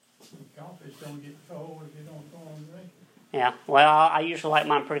coffee's going to get cold if you don't go on drinking. Yeah, well, I usually like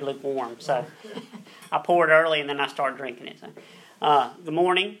mine pretty lukewarm, so I pour it early and then I start drinking it. So, good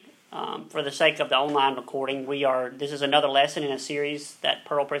morning. For the sake of the online recording, this is another lesson in a series that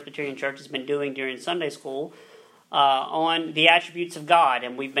Pearl Presbyterian Church has been doing during Sunday school on the attributes of God,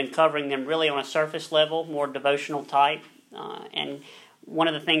 and we've been covering them really on a surface level, more devotional type. And one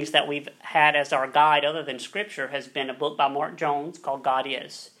of the things that we've had as our guide, other than Scripture, has been a book by Mark Jones called God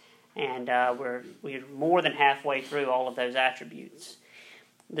Is. And we're more than halfway through all of those attributes.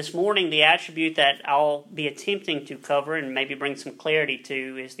 This morning, the attribute that I'll be attempting to cover and maybe bring some clarity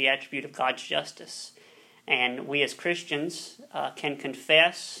to is the attribute of God's justice. And we as Christians can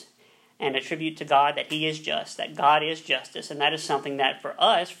confess and attribute to God that He is just, that God is justice. And that is something that for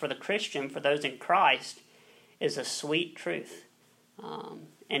us, for the Christian, for those in Christ, is a sweet truth.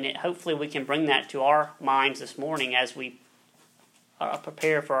 Hopefully we can bring that to our minds this morning as we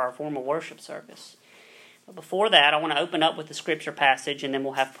prepare for our formal worship service. But before that, I want to open up with the scripture passage, and then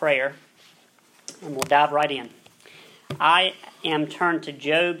we'll have prayer, and we'll dive right in. I am turned to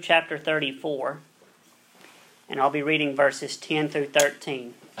Job chapter 34, and I'll be reading verses 10 through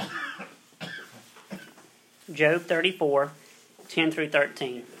 13. Job 34, 10 through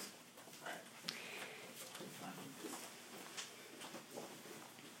 13.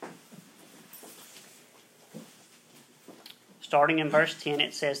 Starting in verse 10,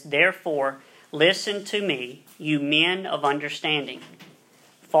 it says, "Therefore, listen to me, you men of understanding.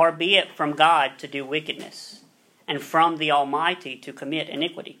 Far be it from God to do wickedness, and from the Almighty to commit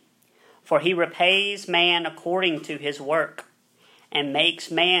iniquity. For He repays man according to his work, and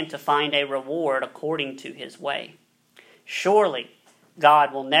makes man to find a reward according to his way. Surely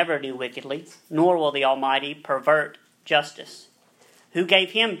God will never do wickedly, nor will the Almighty pervert justice. Who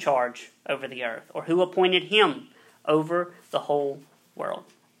gave Him charge over the earth, or who appointed Him over the whole world?"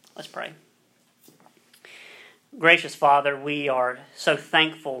 Let's pray. Gracious Father, we are so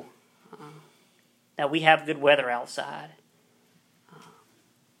thankful that we have good weather outside.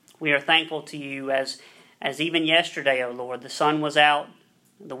 We are thankful to You as even yesterday, O Lord, the sun was out,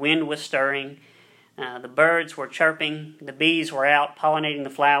 the wind was stirring, the birds were chirping, the bees were out pollinating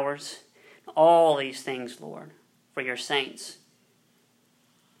the flowers. All these things, Lord, for Your saints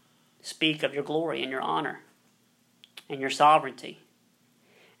speak of Your glory and Your honor and Your sovereignty,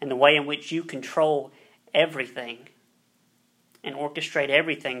 and the way in which You control everything and orchestrate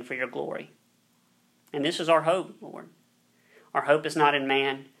everything for Your glory. And this is our hope, Lord. Our hope is not in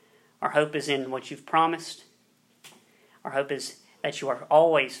man. Our hope is in what You've promised. Our hope is that You are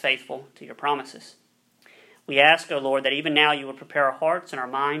always faithful to Your promises. We ask, O Lord, that even now You would prepare our hearts and our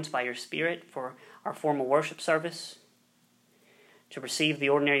minds by Your Spirit for our formal worship service, to receive the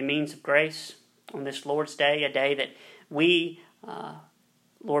ordinary means of grace on this Lord's Day, a day that we,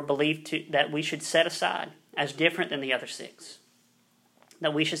 Lord, believe that we should set aside as different than the other 6.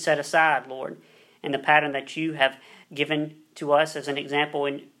 That we should set aside, Lord, in the pattern that You have given to us as an example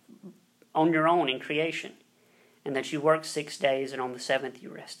on Your own in creation, and that You worked 6 days and on the 7th You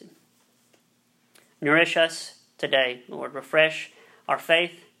rested. Nourish us today, Lord. Refresh our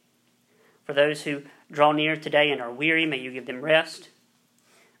faith. For those who draw near today and are weary, may You give them rest.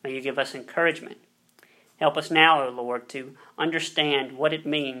 May You give us encouragement. Help us now, O Lord, to understand what it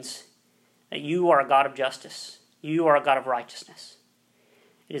means that You are a God of justice. You are a God of righteousness.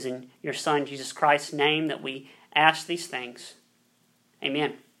 It is in Your Son, Jesus Christ's name, that we ask these things.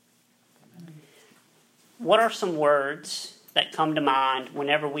 Amen. What are some words that come to mind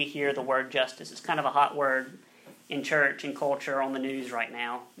whenever we hear the word justice? It's kind of a hot word in church and culture on the news right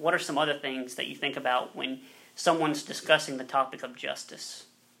now. What are some other things that you think about when someone's discussing the topic of justice?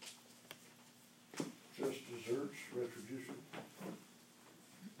 Just desserts, retribution.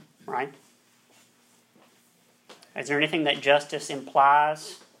 Right? Is there anything that justice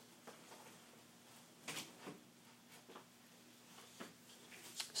implies?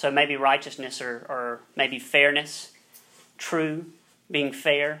 So maybe righteousness or maybe fairness, true, being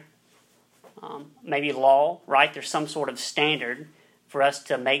fair. Maybe law, right? There's some sort of standard for us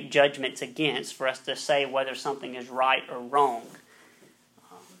to make judgments against, for us to say whether something is right or wrong.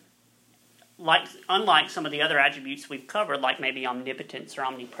 Unlike some of the other attributes we've covered, like maybe omnipotence or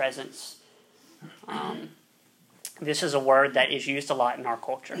omnipresence, this is a word that is used a lot in our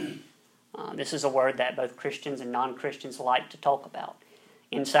culture. This is a word that both Christians and non-Christians like to talk about,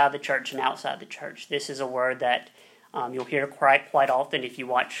 inside the church and outside the church. This is a word that you'll hear quite often if you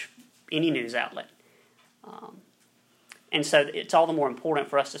watch any news outlet. And so it's all the more important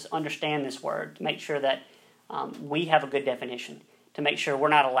for us to understand this word, to make sure that we have a good definition, to make sure we're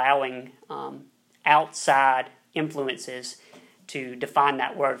not allowing outside influences to define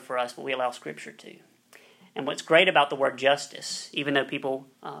that word for us, but we allow Scripture to. And what's great about the word justice, even though people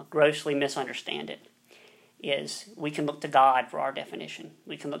grossly misunderstand it, is we can look to God for our definition.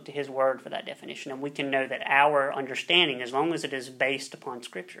 We can look to His Word for that definition, and we can know that our understanding, as long as it is based upon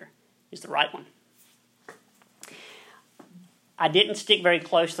Scripture, is the right one. I didn't stick very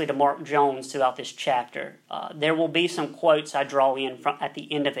closely to Mark Jones throughout this chapter. There will be some quotes I draw in at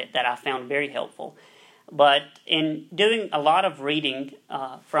the end of it that I found very helpful. But in doing a lot of reading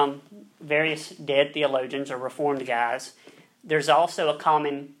from various dead theologians or Reformed guys, there's also a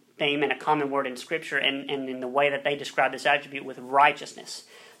common theme and a common word in Scripture and in the way that they describe this attribute with righteousness.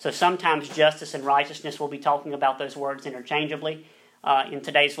 So sometimes justice and righteousness, we'll be talking about those words interchangeably in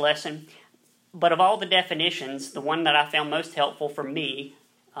today's lesson. But of all the definitions, the one that I found most helpful for me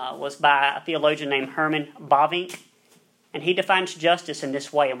was by a theologian named Herman Bavinck. And he defines justice in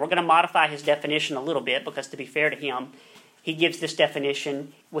this way. And we're going to modify his definition a little bit because, to be fair to him, he gives this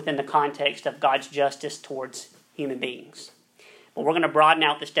definition within the context of God's justice towards human beings. But we're going to broaden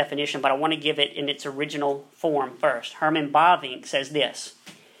out this definition, but I want to give it in its original form first. Herman Bavinck says this: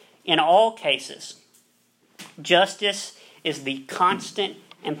 in all cases, justice is the constant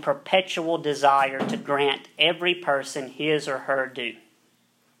and perpetual desire to grant every person his or her due.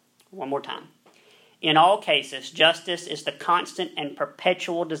 One more time. In all cases, justice is the constant and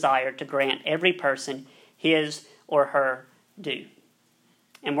perpetual desire to grant every person his or her due.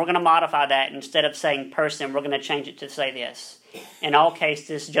 And we're going to modify that. Instead of saying person, we're going to change it to say this: in all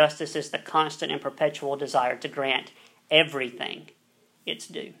cases, justice is the constant and perpetual desire to grant everything its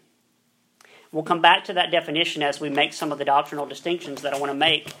due. We'll come back to that definition as we make some of the doctrinal distinctions that I want to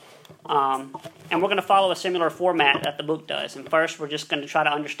make. And we're going to follow a similar format that the book does. And first, we're just going to try to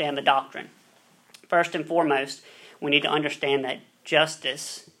understand the doctrine. First and foremost, we need to understand that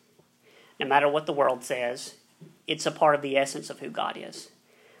justice, no matter what the world says, it's a part of the essence of who God is.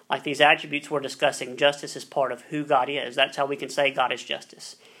 Like these attributes we're discussing, justice is part of who God is. That's how we can say God is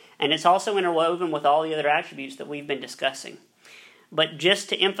justice. And it's also interwoven with all the other attributes that we've been discussing. But just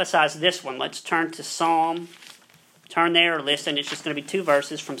to emphasize this one, let's turn to Psalm. Turn there or listen. It's just going to be 2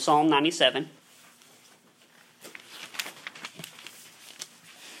 verses from Psalm 97.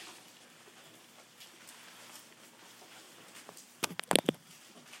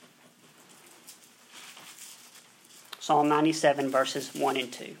 Psalm 97, verses 1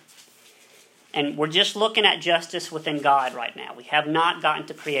 and 2. And we're just looking at justice within God right now. We have not gotten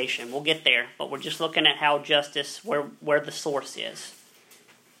to creation. We'll get there, but we're just looking at how justice, where the source is.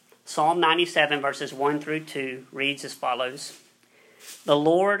 Psalm 97, verses 1 through 2 reads as follows: The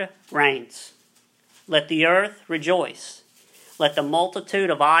Lord reigns. Let the earth rejoice. Let the multitude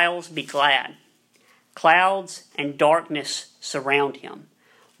of isles be glad. Clouds and darkness surround him.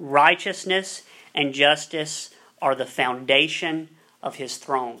 Righteousness and justice are the foundation of his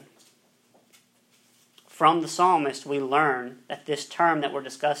throne. From the psalmist, we learn that this term that we're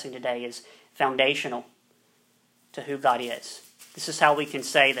discussing today is foundational to who God is. This is how we can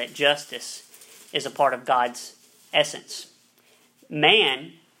say that justice is a part of God's essence.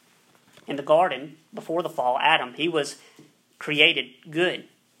 Man, in the garden, before the fall, Adam, he was created good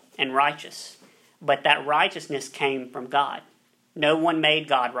and righteous. But that righteousness came from God. No one made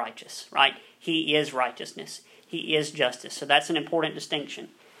God righteous, right? He is righteousness. He is justice. So that's an important distinction.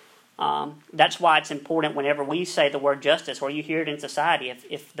 That's why it's important whenever we say the word justice, or you hear it in society,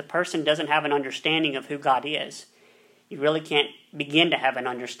 if the person doesn't have an understanding of who God is, you really can't begin to have an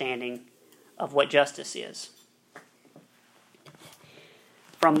understanding of what justice is.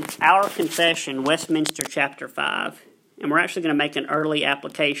 From our confession, Westminster chapter 5, and we're actually going to make an early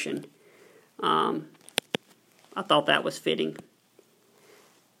application. I thought that was fitting.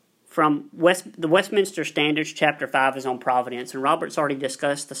 From the Westminster Standards, chapter 5 is on providence, and Robert's already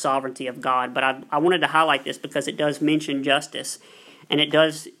discussed the sovereignty of God, but I wanted to highlight this because it does mention justice, and it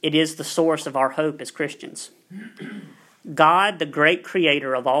is the source of our hope as Christians. God, the great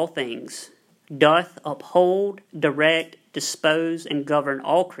creator of all things, doth uphold, direct, dispose, and govern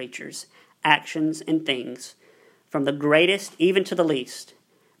all creatures, actions, and things, from the greatest even to the least,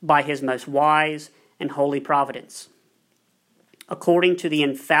 by his most wise and holy providence, according to the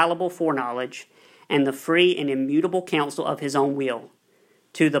infallible foreknowledge and the free and immutable counsel of his own will,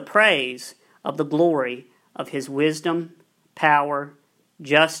 to the praise of the glory of his wisdom, power,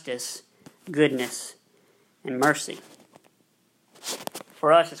 justice, goodness, and mercy.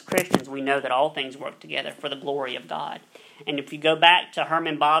 For us as Christians, we know that all things work together for the glory of God. And if you go back to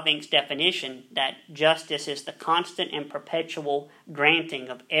Herman Bavinck's definition, that justice is the constant and perpetual granting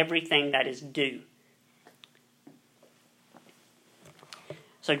of everything that is due.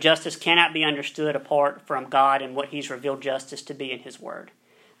 So So justice cannot be understood apart from God and what He's revealed justice to be in His Word.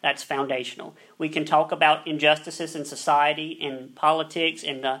 That's foundational. We can talk about injustices in society, in politics,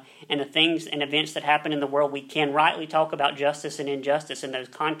 and the things and events that happen in the world. We can rightly talk about justice and injustice in those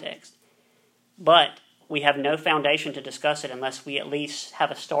contexts. But we have no foundation to discuss it unless we at least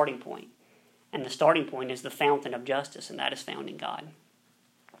have a starting point. And the starting point is the fountain of justice, and that is found in God.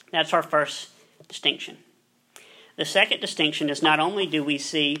 That's our first distinction. The second distinction is not only do we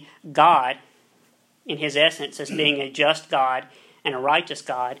see God in His essence as being a just God and a righteous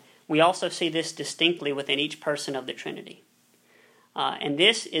God, we also see this distinctly within each person of the Trinity. And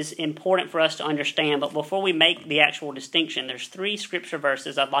this is important for us to understand, but before we make the actual distinction, there's 3 scripture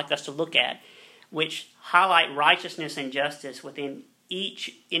verses I'd like us to look at which highlight righteousness and justice within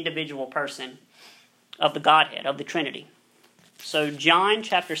each individual person of the Godhead, of the Trinity. So John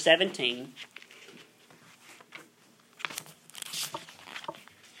chapter 17,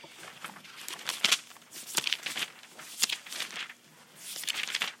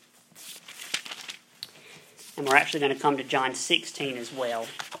 and we're actually going to come to John 16 as well.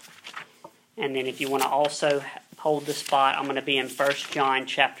 And then if you want to also hold the spot, I'm going to be in 1 John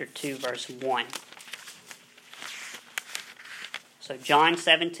chapter 2, verse 1. So John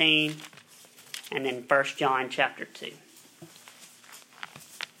 17, and then 1 John chapter 2.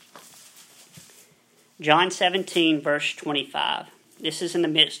 John 17, verse 25. This is in the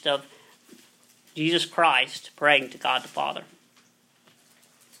midst of Jesus Christ praying to God the Father.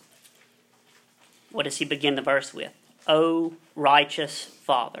 What does He begin the verse with? O righteous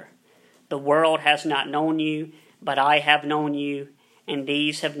Father, the world has not known you, but I have known you, and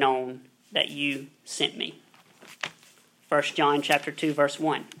these have known that you sent me. 1 John chapter 2, verse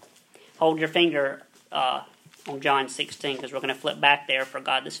 1. Hold your finger on John 16, because we're going to flip back there for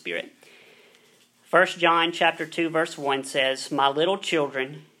God the Spirit. 1 John chapter 2, verse 1 says, My little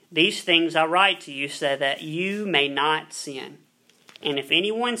children, these things I write to you so that you may not sin. And if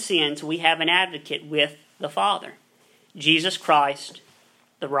anyone sins, we have an advocate with the Father, Jesus Christ,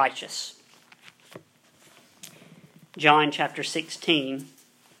 the righteous. John chapter 16,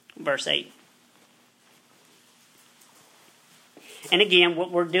 verse 8. And again,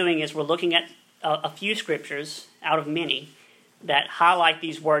 what we're doing is we're looking at a few scriptures out of many that highlight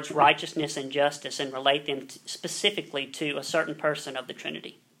these words righteousness and justice and relate them specifically to a certain person of the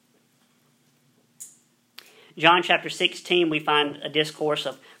Trinity. John chapter 16, we find a discourse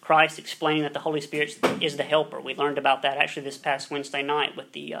of Christ explaining that the Holy Spirit is the helper. We learned about that actually this past Wednesday night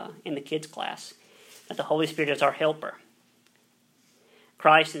with in the kids' class, that the Holy Spirit is our helper.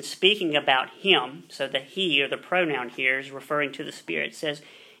 Christ, in speaking about Him, so the He, or the pronoun here, is referring to the Spirit. It says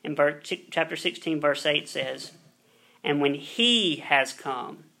in chapter 16, verse 8 says, And when He has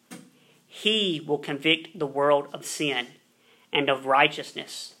come, He will convict the world of sin and of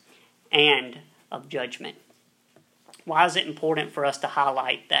righteousness and of judgment. Why is it important for us to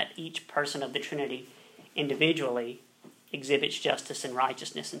highlight that each person of the Trinity individually exhibits justice and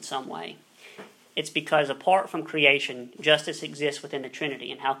righteousness in some way? It's because apart from creation, justice exists within the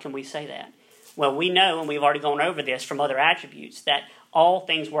Trinity. And how can we say that? Well, we know, and we've already gone over this from other attributes, that all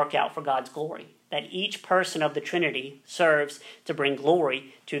things work out for God's glory. That each person of the Trinity serves to bring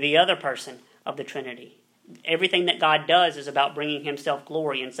glory to the other person of the Trinity. Everything that God does is about bringing Himself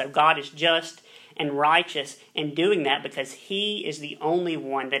glory. And so God is just and righteous in doing that because He is the only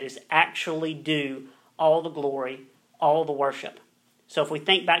one that is actually due all the glory, all the worship. So if we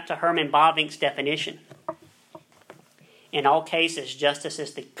think back to Herman Bavinck's definition, in all cases, justice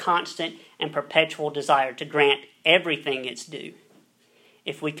is the constant and perpetual desire to grant everything its due.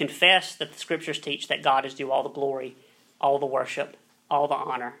 If we confess that the Scriptures teach that God is due all the glory, all the worship, all the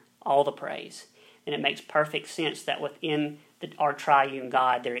honor, all the praise, then it makes perfect sense that within our triune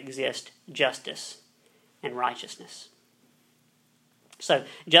God there exists justice and righteousness. So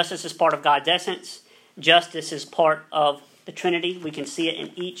justice is part of God's essence. Justice is part of the Trinity. We can see it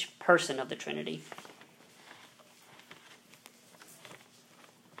in each person of the Trinity.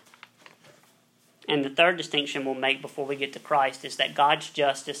 And the third distinction we'll make before we get to Christ is that God's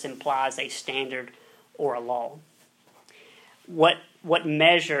justice implies a standard or a law. What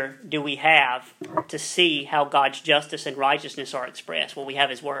measure do we have to see how God's justice and righteousness are expressed? Well, we have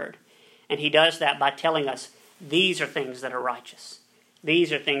His Word. And He does that by telling us these are things that are righteous.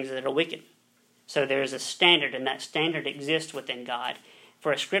 These are things that are wicked. So there is a standard, and that standard exists within God.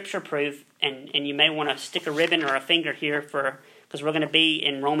 For a scripture proof, and you may want to stick a ribbon or a finger here because we're going to be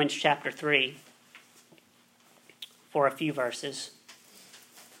in Romans chapter 3 for a few verses.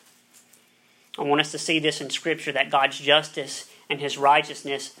 I want us to see this in Scripture, that God's justice and His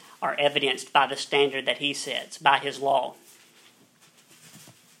righteousness are evidenced by the standard that He sets, by His law.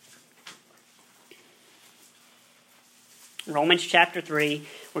 Romans chapter 3.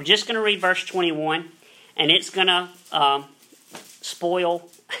 We're just going to read verse 21, and it's going to spoil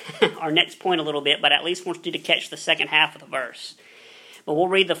our next point a little bit, but at least want you to catch the second half of the verse. But we'll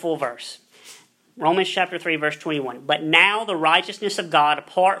read the full verse. Romans chapter 3, verse 21. But now the righteousness of God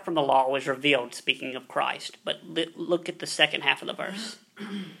apart from the law is revealed, speaking of Christ. But look at the second half of the verse.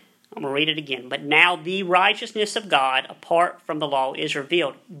 I'm going to read it again. But now the righteousness of God apart from the law is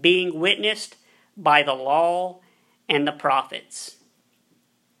revealed, being witnessed by the law and the prophets.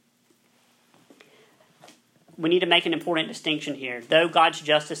 We need to make an important distinction here. Though God's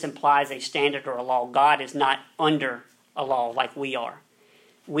justice implies a standard or a law, God is not under a law like we are.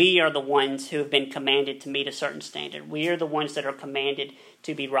 We are the ones who have been commanded to meet a certain standard. We are the ones that are commanded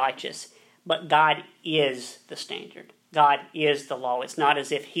to be righteous. But God is the standard. God is the law. It's not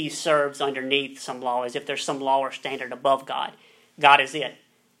as if he serves underneath some law, as if there's some law or standard above God. God is it.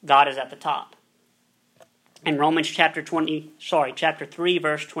 God is at the top. And Romans chapter 3,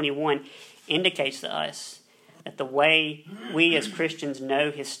 verse 21 indicates to us that the way we as Christians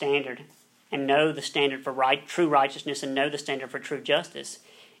know his standard and know the standard for true righteousness and know the standard for true justice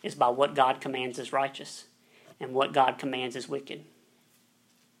is by what God commands is righteous and what God commands is wicked.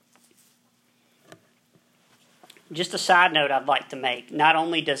 Just a side note I'd like to make. Not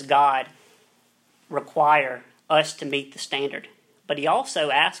only does God require us to meet the standard, but he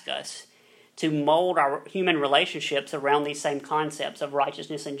also asks us to mold our human relationships around these same concepts of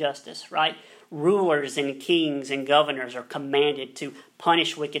righteousness and justice, right? Rulers and kings and governors are commanded to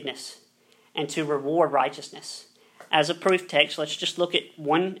punish wickedness and to reward righteousness. As a proof text, let's just look at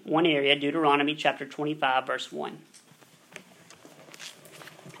one area, Deuteronomy chapter 25, verse 1.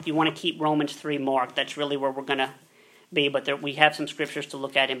 If you want to keep Romans 3 marked, that's really where we're going to be, but we have some scriptures to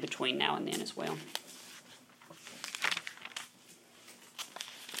look at in between now and then as well.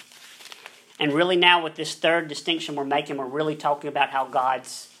 And really now with this third distinction we're making, we're really talking about how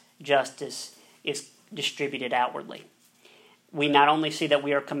God's justice is distributed outwardly. We not only see that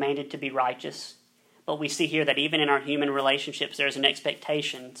we are commanded to be righteous, but we see here that even in our human relationships there's an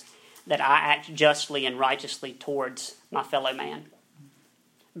expectation that I act justly and righteously towards my fellow man.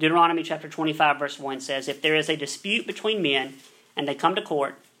 Deuteronomy chapter 25 verse 1 says, if there is a dispute between men and they come to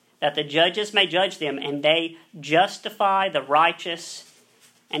court, that the judges may judge them and they justify the righteous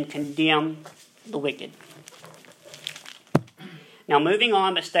and condemn the wicked. Now moving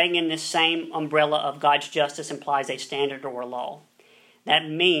on, but staying in this same umbrella of God's justice implies a standard or a law. That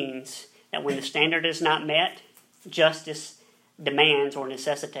means that when the standard is not met, justice demands or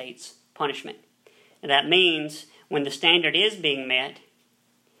necessitates punishment. And that means when the standard is being met,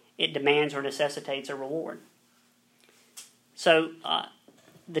 it demands or necessitates a reward. So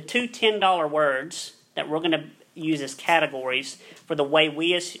the two $10 words that we're going to use as categories for the way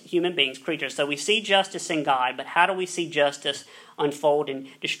we as human beings, creatures. So we see justice in God, but how do we see justice unfold and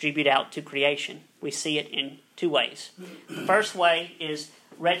distribute out to creation? We see it in two ways. The first way is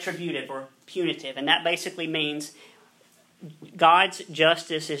retributive or punitive, and that basically means God's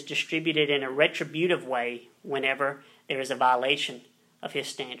justice is distributed in a retributive way whenever there is a violation of his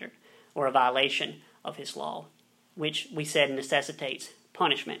standard or a violation of his law, which we said necessitates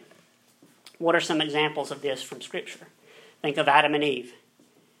punishment. What are some examples of this from Scripture? Think of Adam and Eve.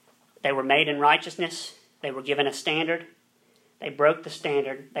 They were made in righteousness. They were given a standard. They broke the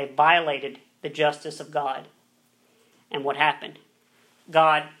standard. They violated the justice of God. And what happened?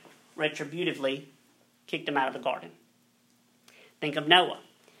 God retributively kicked them out of the garden. Think of Noah.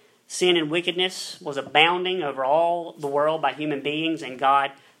 Sin and wickedness was abounding over all the world by human beings, and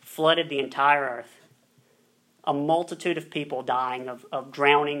God flooded the entire earth. A multitude of people dying of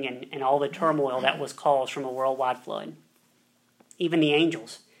drowning and all the turmoil that was caused from a worldwide flood. Even the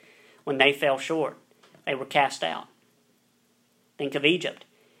angels, when they fell short, they were cast out. Think of Egypt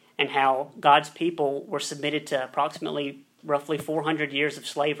and how God's people were submitted to roughly 400 years of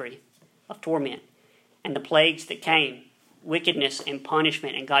slavery, of torment, and the plagues that came, wickedness and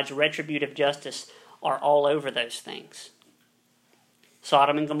punishment and God's retributive justice are all over those things.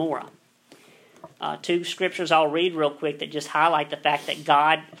 Sodom and Gomorrah. Two scriptures I'll read real quick that just highlight the fact that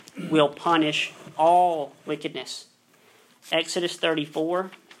God will punish all wickedness. Exodus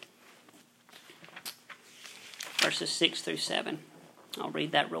 34, verses 6 through 7. I'll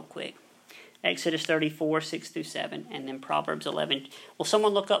read that real quick. Exodus 34, 6 through 7, and then Proverbs 11. Will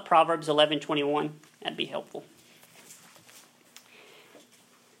someone look up Proverbs 11:21? That'd be helpful.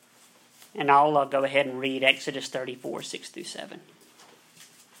 And I'll go ahead and read Exodus 34, 6 through 7.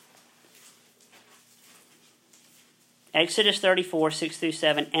 Exodus 34, 6 through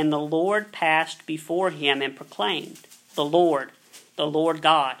 7, and the Lord passed before him and proclaimed, the Lord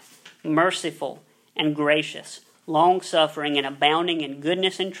God, merciful and gracious, long-suffering and abounding in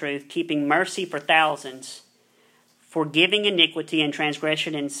goodness and truth, keeping mercy for thousands, forgiving iniquity and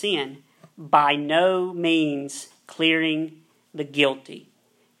transgression and sin, by no means clearing the guilty,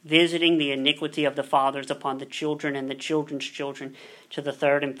 visiting the iniquity of the fathers upon the children and the children's children to the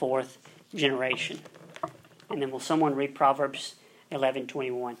third and fourth generation. And then will someone read Proverbs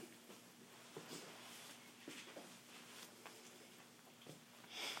 11:21?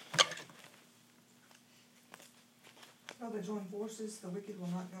 Though they join forces, the wicked will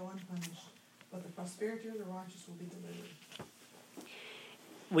not go unpunished, but the prosperity of the righteous will be delivered.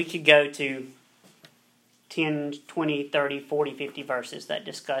 We could go to 10, 20, 30, 40, 50 verses that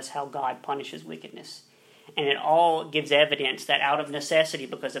discuss how God punishes wickedness. And it all gives evidence that out of necessity,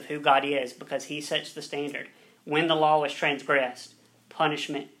 because of who God is, because He sets the standard, when the law is transgressed,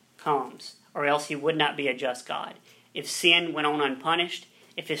 punishment comes, or else He would not be a just God. If sin went on unpunished,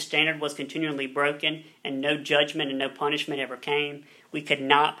 if His standard was continually broken and no judgment and no punishment ever came, we could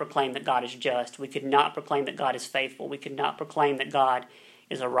not proclaim that God is just. We could not proclaim that God is faithful. We could not proclaim that God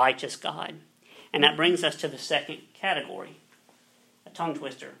is a righteous God. And that brings us to the second category, a tongue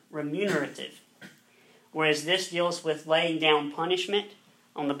twister, remunerative. Whereas this deals with laying down punishment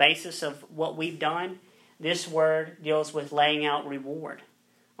on the basis of what we've done, this word deals with laying out reward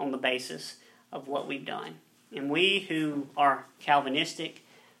on the basis of what we've done. And we who are Calvinistic,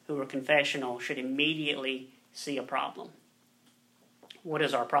 who are confessional, should immediately see a problem. What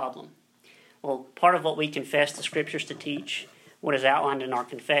is our problem? Well, part of what we confess the Scriptures to teach, what is outlined in our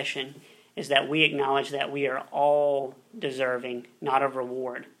confession, is that we acknowledge that we are all deserving, not of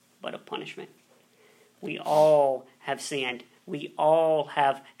reward, but of punishment. We all have sinned. We all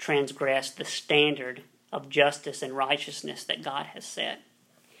have transgressed the standard of justice and righteousness that God has set.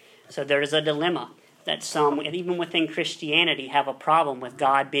 So there is a dilemma that some, even within Christianity, have a problem with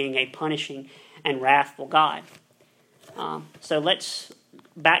God being a punishing and wrathful God. So let's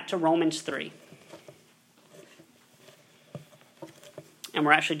back to Romans 3. And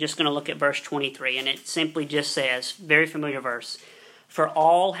we're actually just going to look at verse 23. And it simply just says, very familiar verse, "For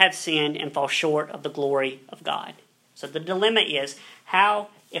all have sinned and fall short of the glory of God." So the dilemma is, how,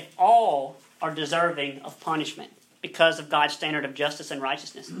 if all are deserving of punishment because of God's standard of justice and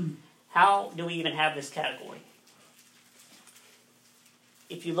righteousness, how do we even have this category?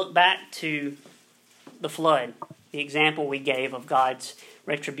 If you look back to the flood, the example we gave of God's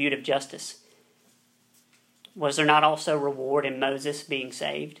retributive justice, was there not also reward in Moses being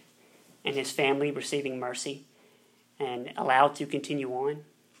saved and his family receiving mercy and allowed to continue on?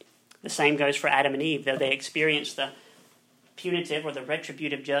 The same goes for Adam and Eve. Though they experienced the punitive or the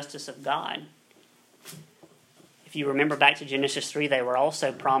retributive justice of God, if you remember back to Genesis 3, they were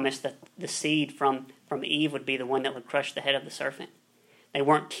also promised that the seed from Eve would be the one that would crush the head of the serpent. They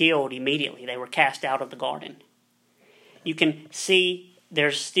weren't killed immediately. They were cast out of the garden. You can see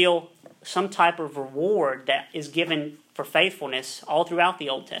there's still some type of reward that is given for faithfulness all throughout the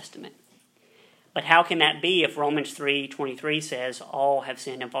Old Testament. But how can that be if Romans 3:23 says all have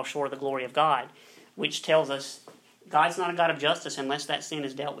sinned and fall short of the glory of God, which tells us God's not a God of justice unless that sin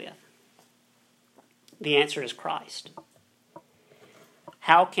is dealt with? The answer is Christ.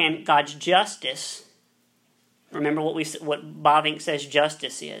 How can God's justice, remember what Bavinck says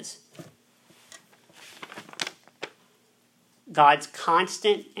justice is, God's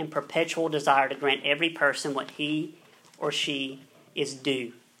constant and perpetual desire to grant every person what he or she is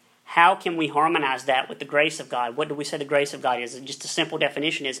due. How can we harmonize that with the grace of God? What do we say the grace of God is? Just a simple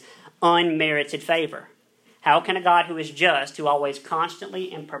definition is unmerited favor. How can a God who is just, who always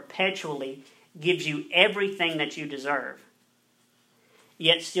constantly and perpetually gives you everything that you deserve,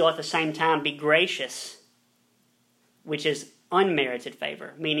 yet still at the same time be gracious, which is unmerited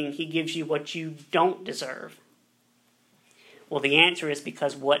favor, meaning He gives you what you don't deserve? Well, the answer is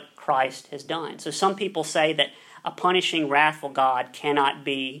because what Christ has done. So some people say that a punishing, wrathful God cannot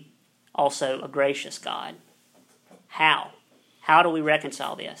be also a gracious God. How? How do we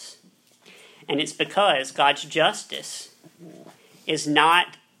reconcile this? And it's because God's justice is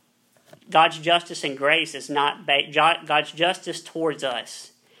not, God's justice and grace is not, God's justice towards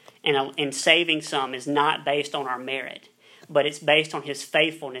us in saving some is not based on our merit, but it's based on His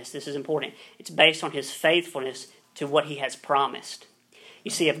faithfulness. This is important. It's based on His faithfulness to what He has promised.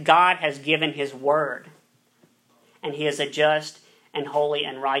 You see, if God has given His word, and He is a just and holy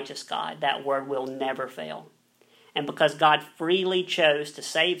and righteous God, that word will never fail. And because God freely chose to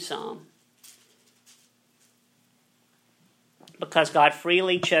save some,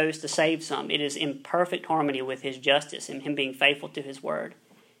 it is in perfect harmony with His justice and Him being faithful to His word.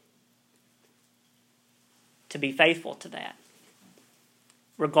 To be faithful to that,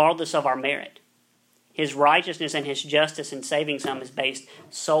 regardless of our merit. His righteousness and his justice in saving some is based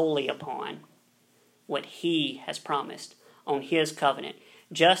solely upon what he has promised, on his covenant.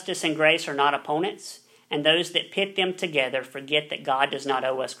 Justice and grace are not opponents, and those that pit them together forget that God does not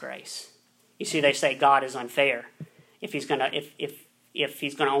owe us grace. You see, they say God is unfair if he's going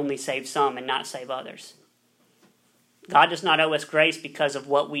to only save some and not save others. God does not owe us grace because of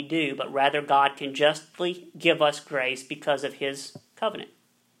what we do, but rather God can justly give us grace because of his covenant.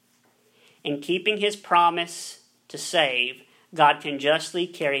 In keeping his promise to save, God can justly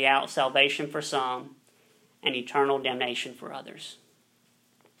carry out salvation for some and eternal damnation for others.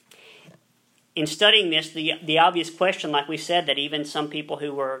 In studying this, the obvious question, like we said, that even some people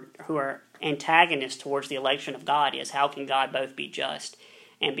who are antagonists towards the election of God is, how can God both be just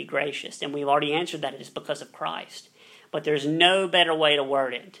and be gracious? And we've already answered that it is because of Christ. But there's no better way to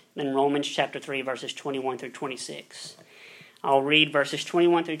word it than Romans chapter 3, verses 21 through 26. I'll read verses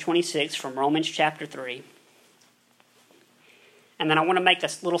 21 through 26 from Romans chapter 3. And then I want to make a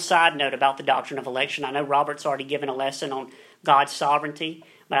little side note about the doctrine of election. I know Robert's already given a lesson on God's sovereignty,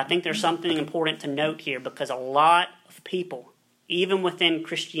 but I think there's something important to note here, because a lot of people, even within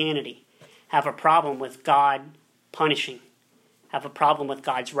Christianity, have a problem with God punishing, have a problem with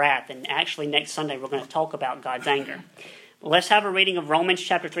God's wrath. And actually next Sunday we're going to talk about God's anger. Let's have a reading of Romans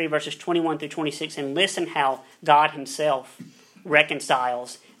chapter 3, verses 21 through 26, and listen how God himself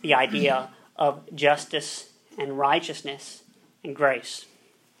reconciles the idea of justice and righteousness and grace.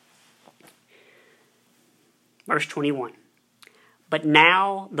 Verse 21. But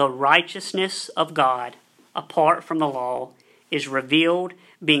now the righteousness of God, apart from the law, is revealed,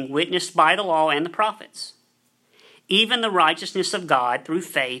 being witnessed by the law and the prophets, even the righteousness of God through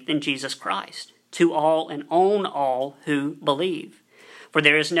faith in Jesus Christ, to all and on all who believe. For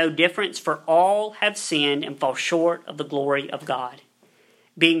there is no difference, for all have sinned and fall short of the glory of God,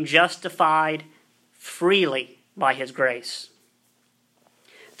 being justified freely by his grace,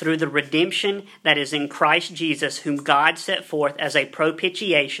 through the redemption that is in Christ Jesus, whom God set forth as a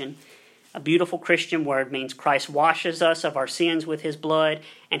propitiation. A beautiful Christian word, means Christ washes us of our sins with his blood,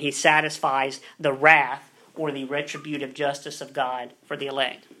 and he satisfies the wrath or the retributive justice of God for the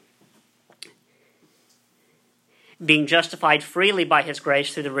elect. Being justified freely by his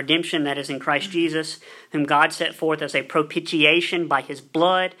grace through the redemption that is in Christ Jesus, whom God set forth as a propitiation by his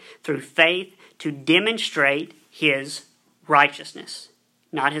blood through faith, to demonstrate his righteousness.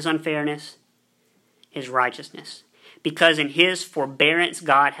 Not his unfairness, his righteousness. Because in his forbearance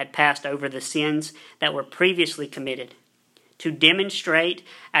God had passed over the sins that were previously committed, to demonstrate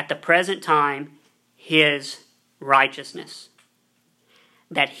at the present time his righteousness,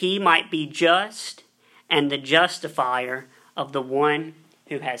 that he might be just and the justifier of the one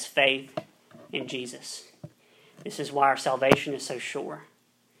who has faith in Jesus. This is why our salvation is so sure.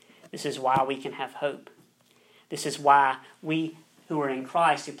 This is why we can have hope. This is why we who are in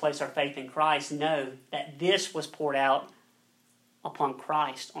Christ, who place our faith in Christ, know that this was poured out upon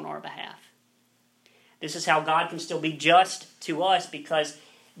Christ on our behalf. This is how God can still be just to us, because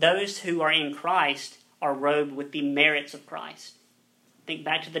those who are in Christ are robed with the merits of Christ. Think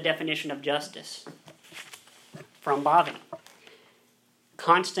back to the definition of justice from Bobby.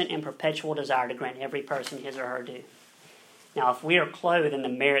 Constant and perpetual desire to grant every person his or her due. Now, if we are clothed in the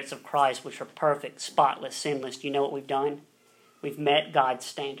merits of Christ, which are perfect, spotless, sinless, do you know what we've done? We've met God's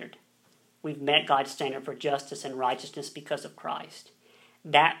standard. We've met God's standard for justice and righteousness because of Christ.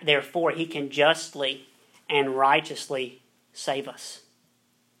 That, therefore, he can justly and righteously save us.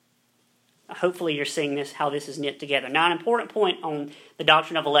 Hopefully you're seeing this, how this is knit together. Now, an important point on the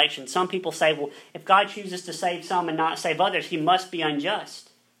doctrine of election. Some people say, well, if God chooses to save some and not save others, he must be unjust.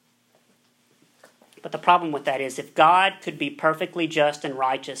 But the problem with that is, if God could be perfectly just and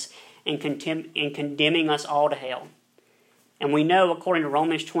righteous in condemning us all to hell, and we know, according to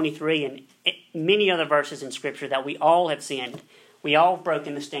Romans 23 and many other verses in Scripture, that we all have sinned. We all have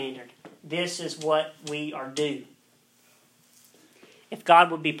broken the standard. This is what we are due. If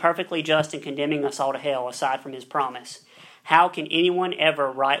God would be perfectly just in condemning us all to hell, aside from his promise, how can anyone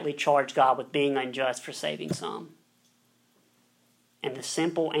ever rightly charge God with being unjust for saving some? And the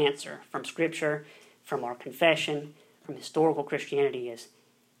simple answer from Scripture, from our confession, from historical Christianity is,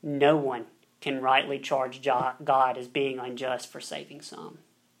 no one can rightly charge God as being unjust for saving some.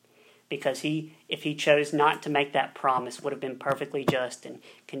 Because if he chose not to make that promise, would have been perfectly just in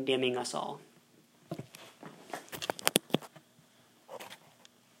condemning us all.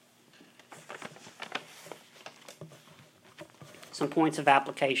 Some points of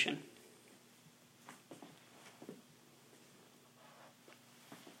application.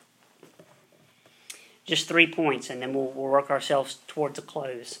 Just 3 points, and then we'll work ourselves towards a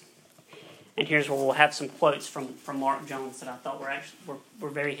close. And here's where we'll have some quotes from Mark Jones that I thought were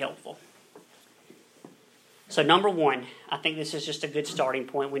very helpful. So number one, I think this is just a good starting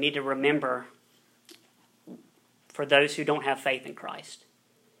point. We need to remember, for those who don't have faith in Christ,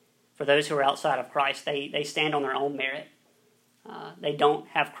 for those who are outside of Christ, they stand on their own merit. They don't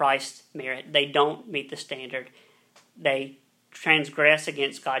have Christ's merit. They don't meet the standard. They transgress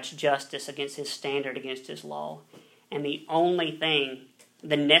against God's justice, against His standard, against His law. And the only thing,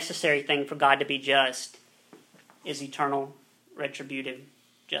 the necessary thing for God to be just, is eternal retributive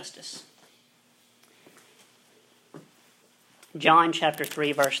justice. John chapter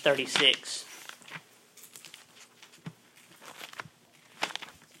 3, verse 36.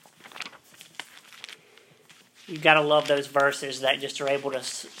 You've got to love those verses that just are able to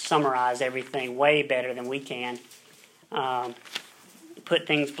summarize everything way better than we can. Put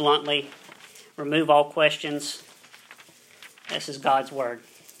things bluntly. Remove all questions. This is God's Word.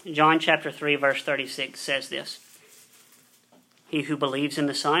 John chapter 3, verse 36 says this. He who believes in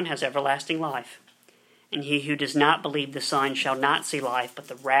the Son has everlasting life. And he who does not believe the Son shall not see life, but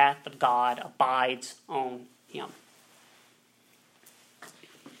the wrath of God abides on him.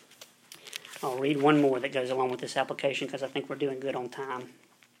 I'll read one more that goes along with this application because I think we're doing good on time.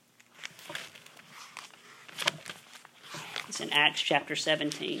 It's in Acts chapter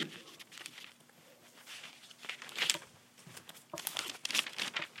 17.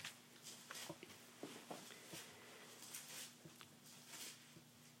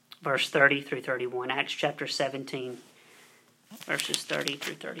 Verse 30 through 31. Acts chapter 17, verses 30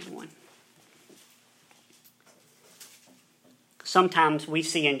 through 31. Sometimes we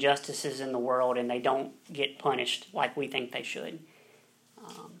see injustices in the world and they don't get punished like we think they should.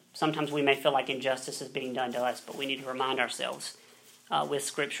 Sometimes we may feel like injustice is being done to us, but we need to remind ourselves with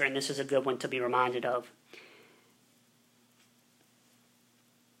Scripture, and this is a good one to be reminded of.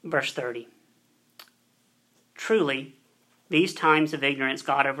 Verse 30. Truly, these times of ignorance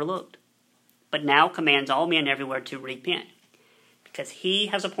God overlooked, but now commands all men everywhere to repent, because He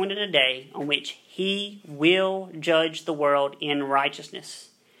has appointed a day on which He will judge the world in righteousness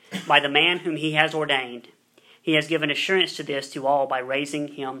by the man whom He has ordained. He has given assurance to this to all by raising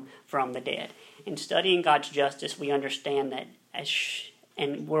Him from the dead. In studying God's justice, we understand that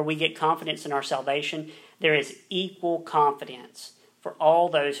and where we get confidence in our salvation, there is equal confidence for all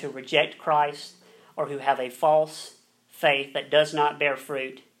those who reject Christ or who have a false faith that does not bear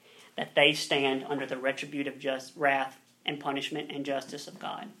fruit, that they stand under the retributive wrath and punishment and justice of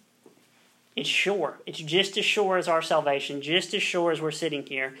God. It's sure. It's just as sure as our salvation, just as sure as we're sitting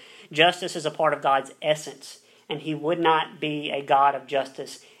here. Justice is a part of God's essence, and He would not be a God of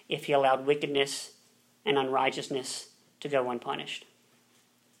justice if He allowed wickedness and unrighteousness to go unpunished.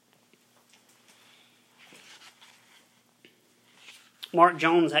 Mark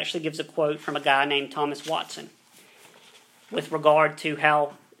Jones actually gives a quote from a guy named Thomas Watson with regard to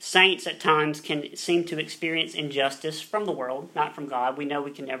how saints at times can seem to experience injustice from the world, not from God. We know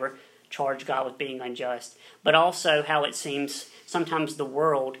we can never charge God with being unjust, but also how it seems sometimes the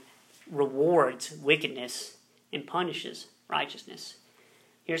world rewards wickedness and punishes righteousness.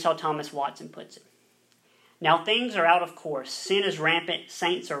 Here's how Thomas Watson puts it. Now things are out of course. Sin is rampant.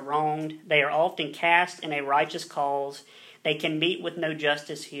 Saints are wronged. They are often cast in a righteous cause. They can meet with no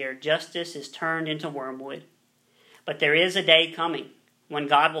justice here. Justice is turned into wormwood. But there is a day coming when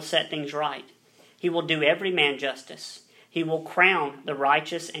God will set things right. He will do every man justice. He will crown the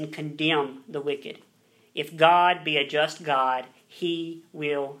righteous and condemn the wicked. If God be a just God, He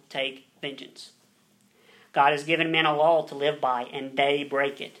will take vengeance. God has given men a law to live by, and they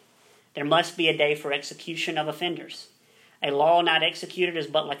break it. There must be a day for execution of offenders. A law not executed is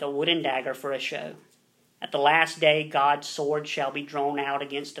but like a wooden dagger for a show. At the last day, God's sword shall be drawn out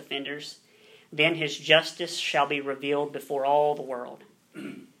against offenders. Then His justice shall be revealed before all the world.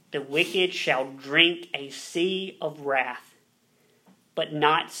 The wicked shall drink a sea of wrath, but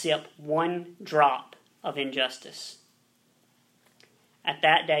not sip one drop of injustice. At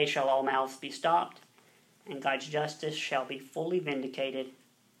that day shall all mouths be stopped, and God's justice shall be fully vindicated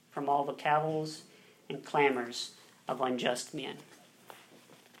from all the cavils and clamors of unjust men.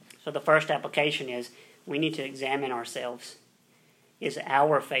 So the first application is we need to examine ourselves. Is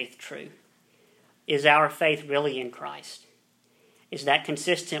our faith true? Is our faith really in Christ? Is that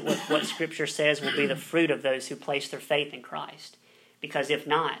consistent with what Scripture says will be the fruit of those who place their faith in Christ? Because if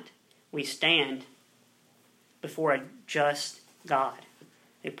not, we stand before a just God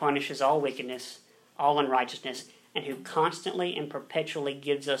who punishes all wickedness, all unrighteousness, and who constantly and perpetually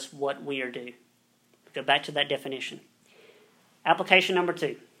gives us what we are due. Go back to that definition. Application number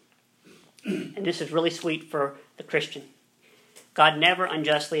 2. And this is really sweet for the Christian. God never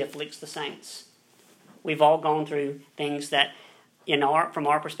unjustly afflicts the saints. We've all gone through things that, from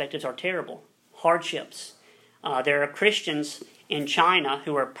our perspectives, are terrible. Hardships. There are Christians in China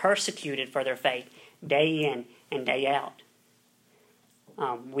who are persecuted for their faith day in and day out.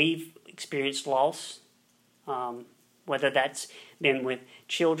 We've experienced loss, whether that's been with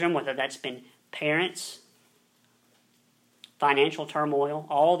children, whether that's been parents, financial turmoil,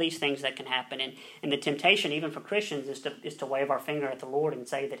 all these things that can happen. And the temptation, even for Christians, is to wave our finger at the Lord and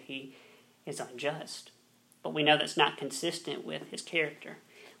say that He is unjust. But we know that's not consistent with His character.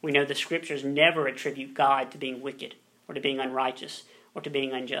 We know the Scriptures never attribute God to being wicked or to being unrighteous or to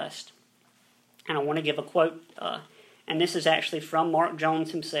being unjust. And I want to give a quote, and this is actually from Mark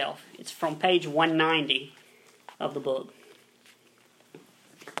Jones himself. It's from page 190 of the book.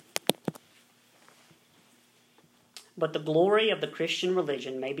 But the glory of the Christian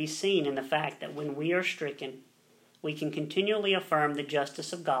religion may be seen in the fact that when we are stricken, we can continually affirm the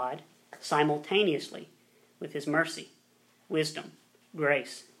justice of God simultaneously with His mercy, wisdom,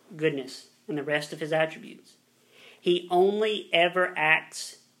 grace, goodness, and the rest of His attributes. He only ever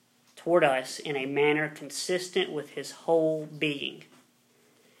acts toward us in a manner consistent with His whole being.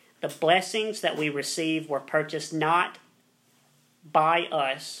 The blessings that we receive were purchased not by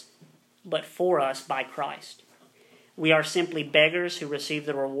us, but for us by Christ. We are simply beggars who receive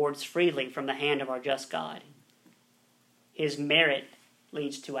the rewards freely from the hand of our just God. His merit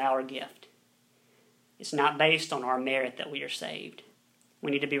leads to our gift. It's not based on our merit that we are saved. We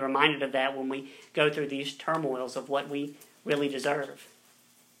need to be reminded of that when we go through these turmoils of what we really deserve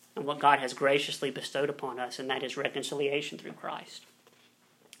and what God has graciously bestowed upon us, and that is reconciliation through Christ.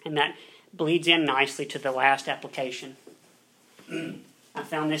 And that bleeds in nicely to the last application. I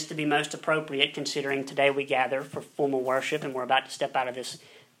found this to be most appropriate considering today we gather for formal worship and we're about to step out of this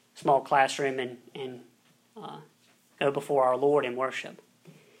small classroom and go before our Lord in worship.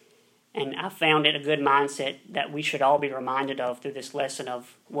 And I found it a good mindset that we should all be reminded of through this lesson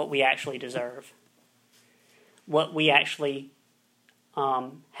of what we actually deserve. What we actually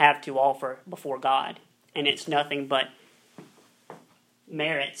have to offer before God. And it's nothing but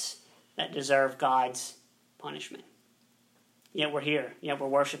merits that deserve God's punishment. Yet we're here, yet we're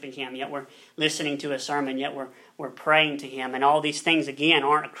worshiping Him, yet we're listening to a sermon, yet we're praying to Him. And all these things, again,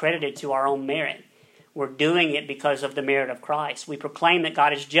 aren't accredited to our own merit. We're doing it because of the merit of Christ. We proclaim that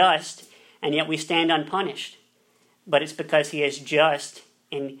God is just, and yet we stand unpunished. But it's because He is just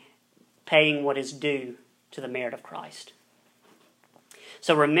in paying what is due to the merit of Christ.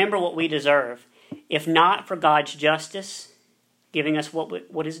 So remember what we deserve. If not for God's justice, giving us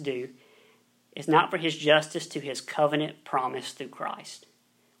what is due, it's not for His justice to His covenant promise through Christ,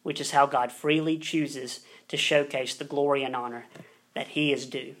 which is how God freely chooses to showcase the glory and honor that He is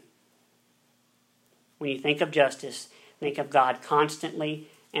due. When you think of justice, think of God constantly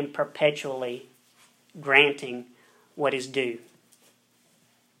and perpetually granting what is due.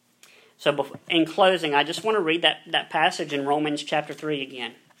 So in closing, I just want to read that passage in Romans chapter 3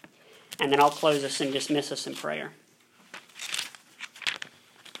 again. And then I'll close us and dismiss us in prayer.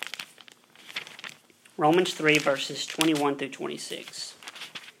 Romans 3, verses 21 through 26.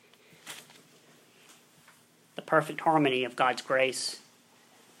 The perfect harmony of God's grace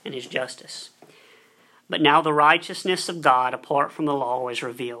and His justice. But now the righteousness of God apart from the law is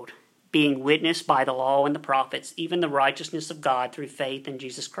revealed, being witnessed by the law and the prophets, even the righteousness of God through faith in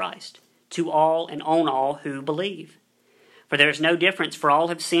Jesus Christ, to all and on all who believe. For there is no difference, for all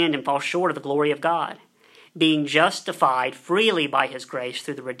have sinned and fall short of the glory of God, being justified freely by His grace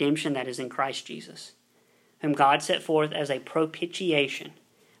through the redemption that is in Christ Jesus, whom God set forth as a propitiation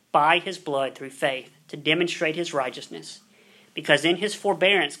by His blood through faith to demonstrate His righteousness, because in His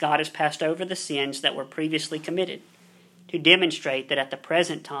forbearance God has passed over the sins that were previously committed, to demonstrate that at the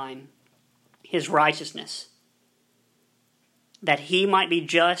present time His righteousness, that He might be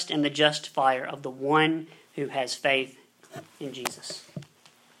just and the justifier of the one who has faith in Jesus.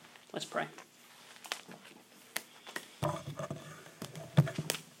 Let's pray.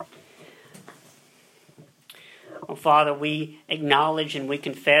 Oh, Father, we acknowledge and we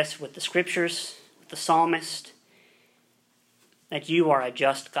confess with the Scriptures, with the psalmist, that You are a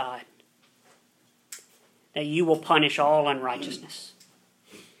just God, that You will punish all unrighteousness,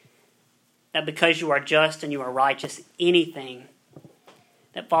 that because You are just and You are righteous, anything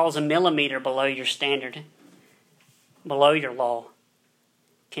that falls a millimeter below Your standard, below Your law,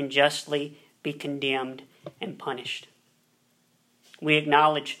 can justly be condemned and punished. We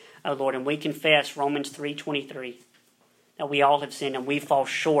acknowledge, O Lord, and we confess Romans 3:23, that we all have sinned and we fall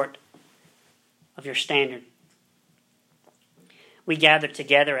short of Your standard. We gather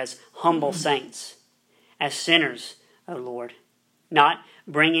together as humble saints, as sinners, O Lord, not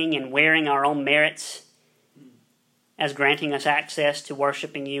bringing and wearing our own merits as granting us access to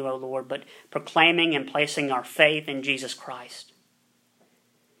worshiping you, O Lord, but proclaiming and placing our faith in Jesus Christ.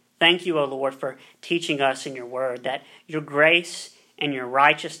 Thank you, O Lord, for teaching us in your word that your grace and your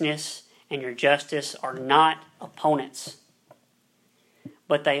righteousness and your justice are not opponents,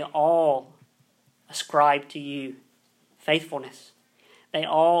 but they all ascribe to you faithfulness. They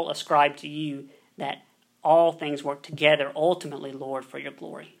all ascribe to you that all things work together ultimately, Lord, for your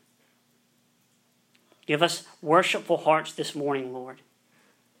glory. Give us worshipful hearts this morning, Lord.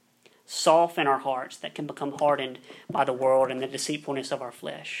 Soften our hearts that can become hardened by the world and the deceitfulness of our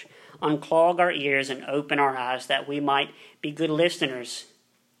flesh. Unclog our ears and open our eyes that we might be good listeners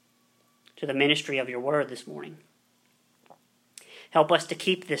to the ministry of your word this morning. Help us to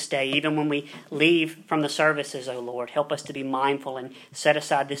keep this day, even when we leave from the services, O Lord. Help us to be mindful and set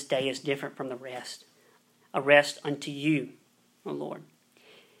aside this day as different from the rest. A rest unto you, O Lord.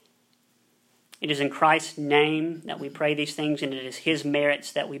 It is in Christ's name that we pray these things, and it is his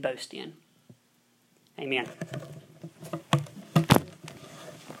merits that we boast in. Amen.